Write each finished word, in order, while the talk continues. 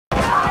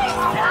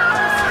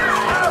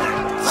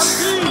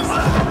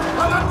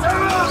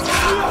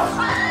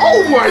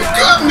Oh my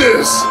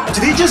goodness!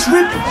 Did he just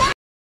rip?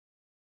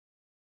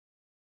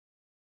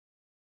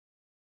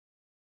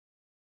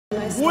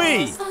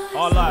 We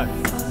are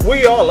live.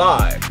 We are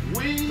live.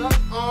 We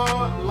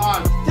are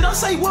live. Did I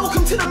say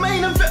welcome to the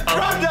main event?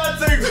 Run that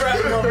thing,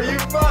 grandmother, you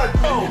mad?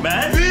 Oh,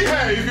 man.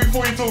 Behave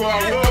before you talk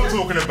about what I'm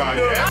talking about,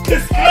 yeah?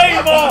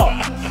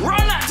 Disclaimer!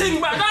 Run that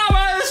thing back. Nah,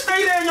 man,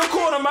 stay there in your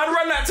corner, man.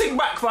 Run that thing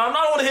back, fam. I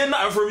don't want to hear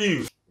nothing from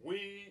you.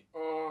 We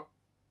are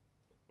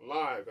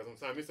live, as I'm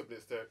saying, Mr.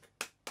 Blitztech.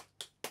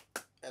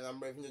 And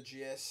I'm Raven the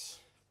GS.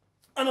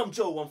 And I'm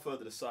Joe, 1/3 of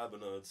the Cyber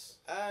Nerds.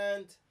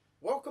 And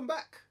welcome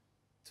back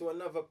to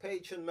another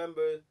Patreon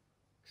member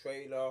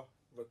trailer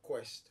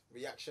request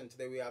reaction.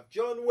 Today we have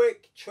John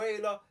Wick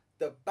trailer,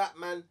 the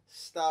Batman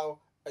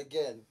style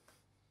again.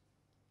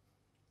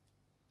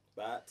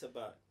 Back to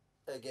back.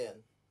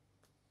 Again.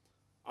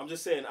 I'm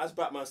just saying, as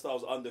Batman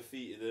style's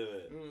undefeated, isn't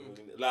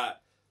it? Like,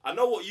 I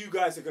know what you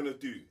guys are going to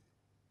do.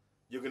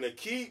 You're going to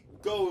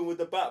keep going with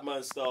the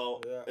Batman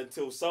style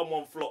until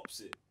someone flops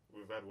it.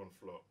 We've had one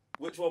flop.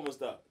 Which one was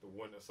that? The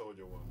Winter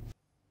Soldier one.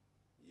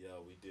 Yeah,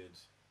 we did.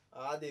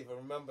 I didn't even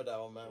remember that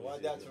one, man. Why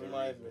did you have to We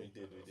remind me?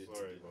 did.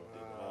 Sorry,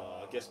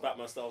 I guess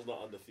Batman style's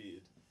not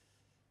undefeated.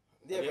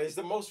 Yeah, but it's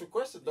the most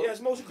requested though. Yeah,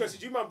 it's most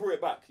requested. You man brought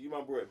it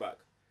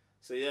back.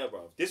 So yeah,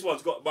 bro. This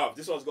one's got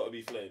to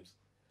be Flames.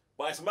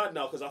 But it's mad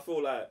now because I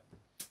feel like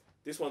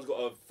this one's got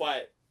to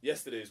fight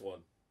yesterday's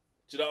one.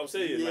 Do you know what I'm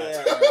saying,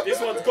 man? This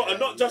one's got to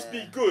not just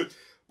be good,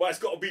 but it's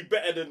got to be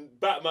better than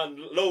Batman,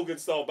 Logan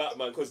style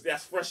Batman, because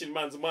that's fresh in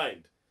man's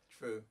mind.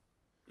 True.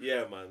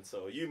 Yeah, man.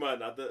 So you man,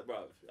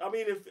 bro. I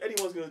mean, if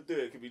anyone's gonna do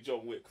it, it could be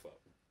John Wick, fam.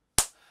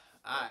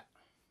 Alright.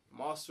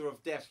 Master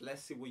of Death,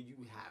 let's see what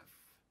you have.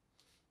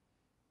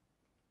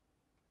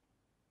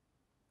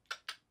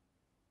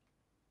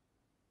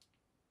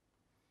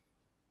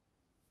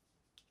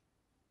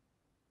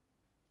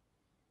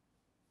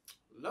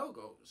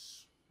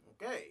 Logos.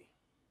 Okay.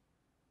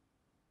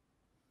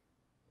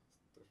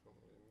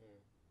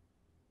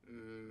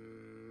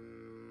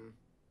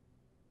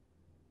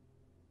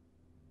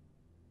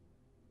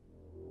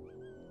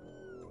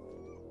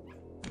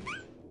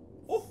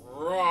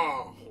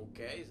 Raw.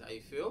 Okay, is that how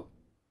you feel?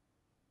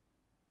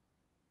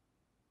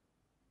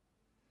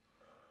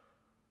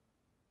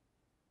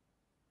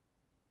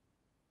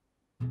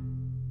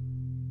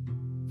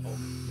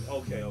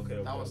 Okay.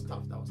 That was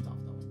tough.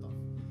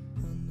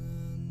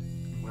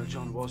 Well,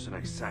 John wasn't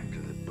exactly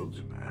the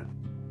boogeyman.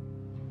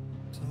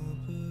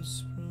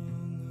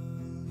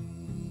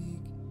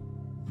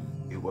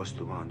 He was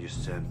the one you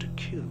sent to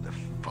kill the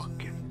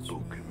fucking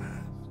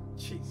boogeyman.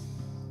 Jeez.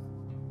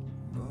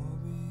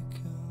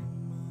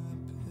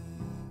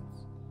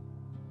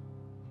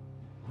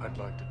 I'd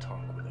like to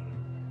talk with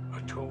him.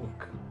 A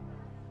talk?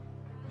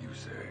 You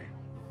say?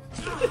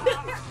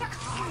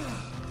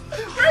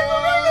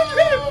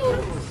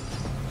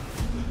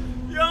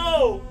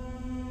 Yo!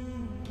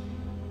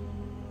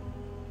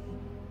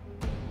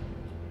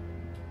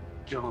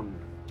 John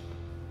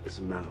is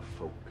a man of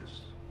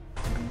focus.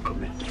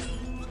 Committed.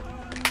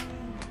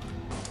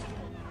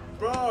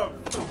 Bro!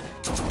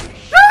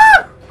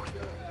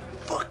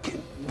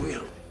 Fucking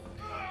will.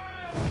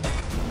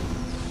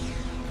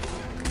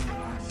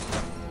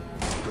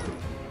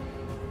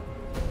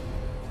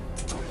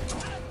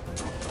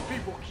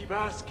 People keep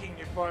asking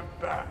if I'm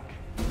back.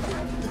 And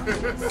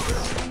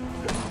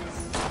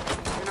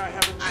I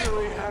haven't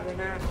really had an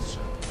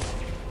answer.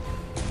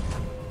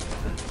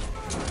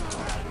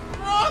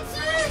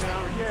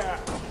 Now, yeah,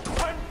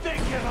 I'm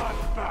thinking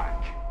I'm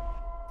back.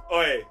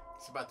 Oi,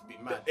 It's about to be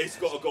mad. it's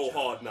got to go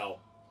hard now.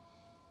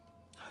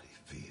 How do you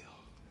feel?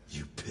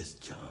 You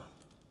pissed, John?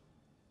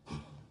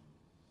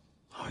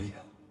 Are you?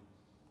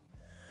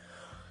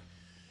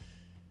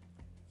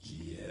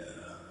 Yeah.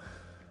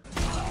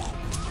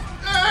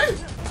 Hey!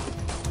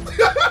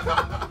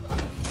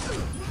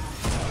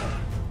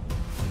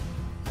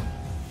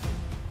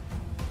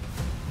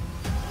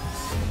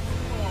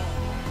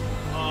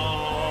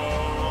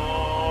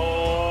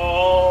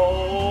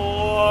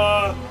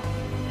 Oh,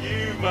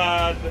 you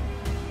man.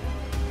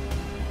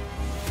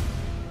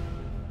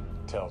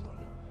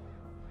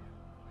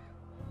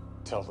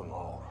 Tell them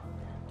all.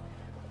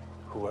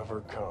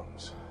 Whoever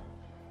comes,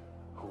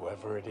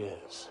 whoever it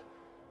is,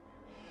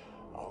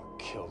 I'll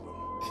kill them.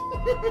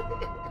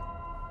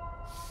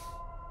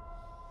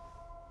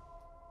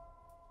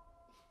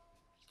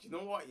 You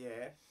know what,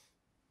 yeah?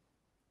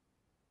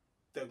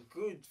 The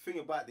good thing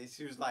about this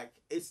is like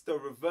it's the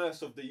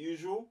reverse of the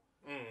usual.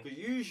 Because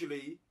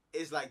usually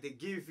it's like they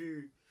give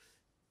you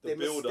The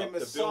build-up, the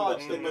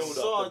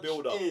massage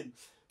build-up. in.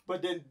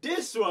 But then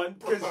this one,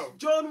 because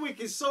John Wick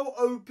is so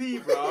OP,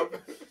 bro.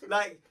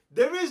 Like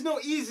there is no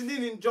easing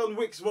in John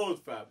Wick's world,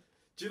 fam.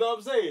 Do you know what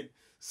I'm saying?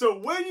 So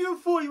when you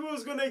thought you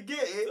was gonna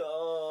get it,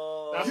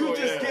 you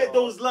just get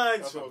those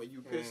lines from it.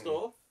 You pissed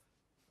off?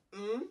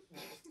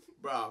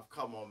 Bruv,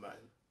 come on,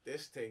 man.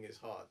 This thing is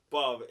hard.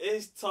 Bruv,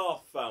 it's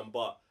tough, fam,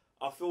 but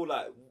I feel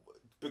like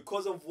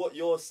because of what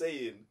you're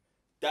saying,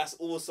 that's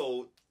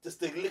also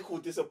just a little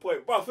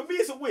disappointment. Bruv, for me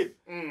it's a win,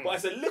 but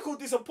it's a little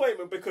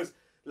disappointment because,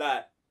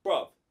 like,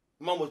 bruv,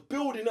 man was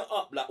building it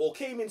up, like, or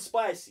came in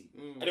spicy,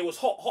 and it was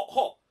hot, hot,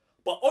 hot.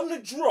 But on the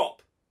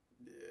drop,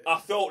 I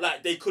felt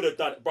like they could have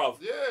done it, bruv.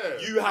 Yeah.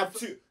 You have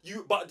to,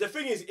 but the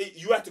thing is,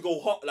 you have to go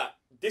hot, like,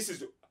 this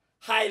is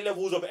high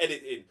levels of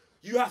editing.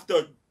 You have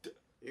to,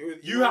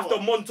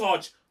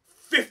 montage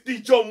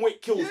 50 John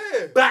Wick kills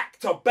back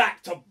to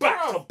back to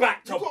back to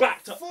back to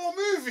back to 4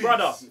 movies.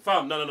 Brother,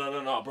 fam,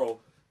 no, bro.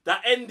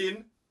 That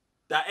ending,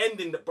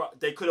 bro,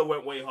 they could have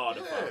went way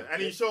harder, fam.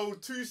 And he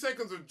showed 2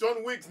 seconds of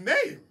John Wick's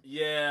name.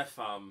 Yeah,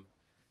 fam.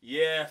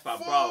 Yeah, fam,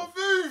 4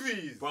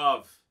 movies.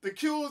 Bruv. The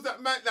kills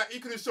that man, like, he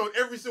could have showed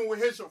every single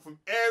headshot from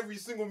every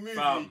single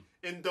movie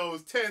in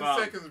those 10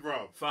 seconds,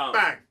 bro. Fam.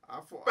 Bang.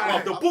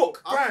 Bang. The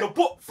book, put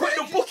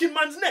the book in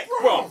man's neck,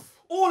 bro.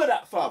 All of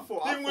that, fam.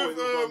 Thing with,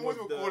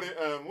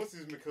 what's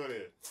his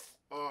McCullough?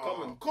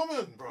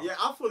 Common, bro. Yeah,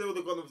 I thought they would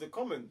have gone with the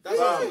common. That's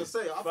what I was going to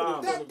say. I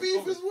thought that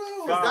beef as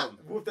well.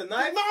 With the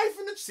knife? The knife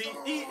and the... See,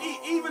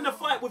 even the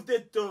fight with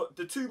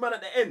the 2 men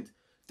at the end,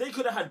 they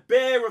could have had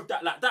bare of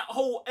that. Like, that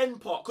whole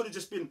end part could have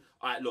just been,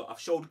 all right, look,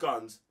 I've showed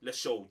guns. Let's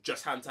show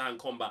just hand-to-hand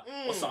combat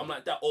or something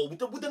like that. Or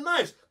with the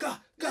knives. Go.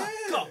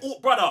 Oh,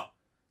 brother.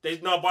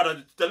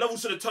 Brother, the level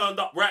should have turned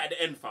up right at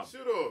the end, fam. Should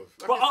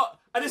have. But,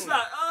 and it's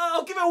like,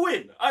 I'll give it a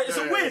win. It's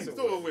a win.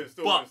 Still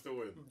a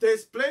win.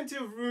 There's plenty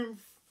of room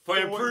for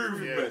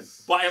improvement.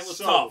 Yes. But it was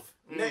tough.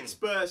 Next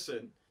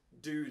person,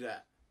 do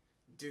that.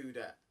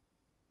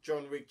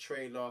 John Wick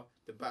trailer,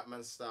 the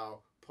Batman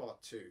style,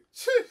 part 2.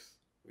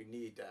 We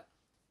need that.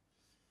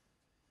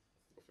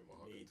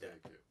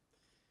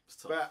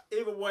 But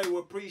either way, we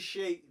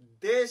appreciate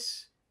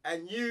this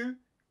and you,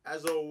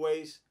 as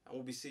always, and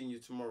we'll be seeing you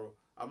tomorrow.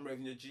 I'm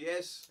Raven the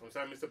GS. I'm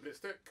Sam, Mr.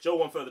 Blitzstick. Joe,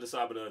 one further to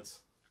Cyber Nerds.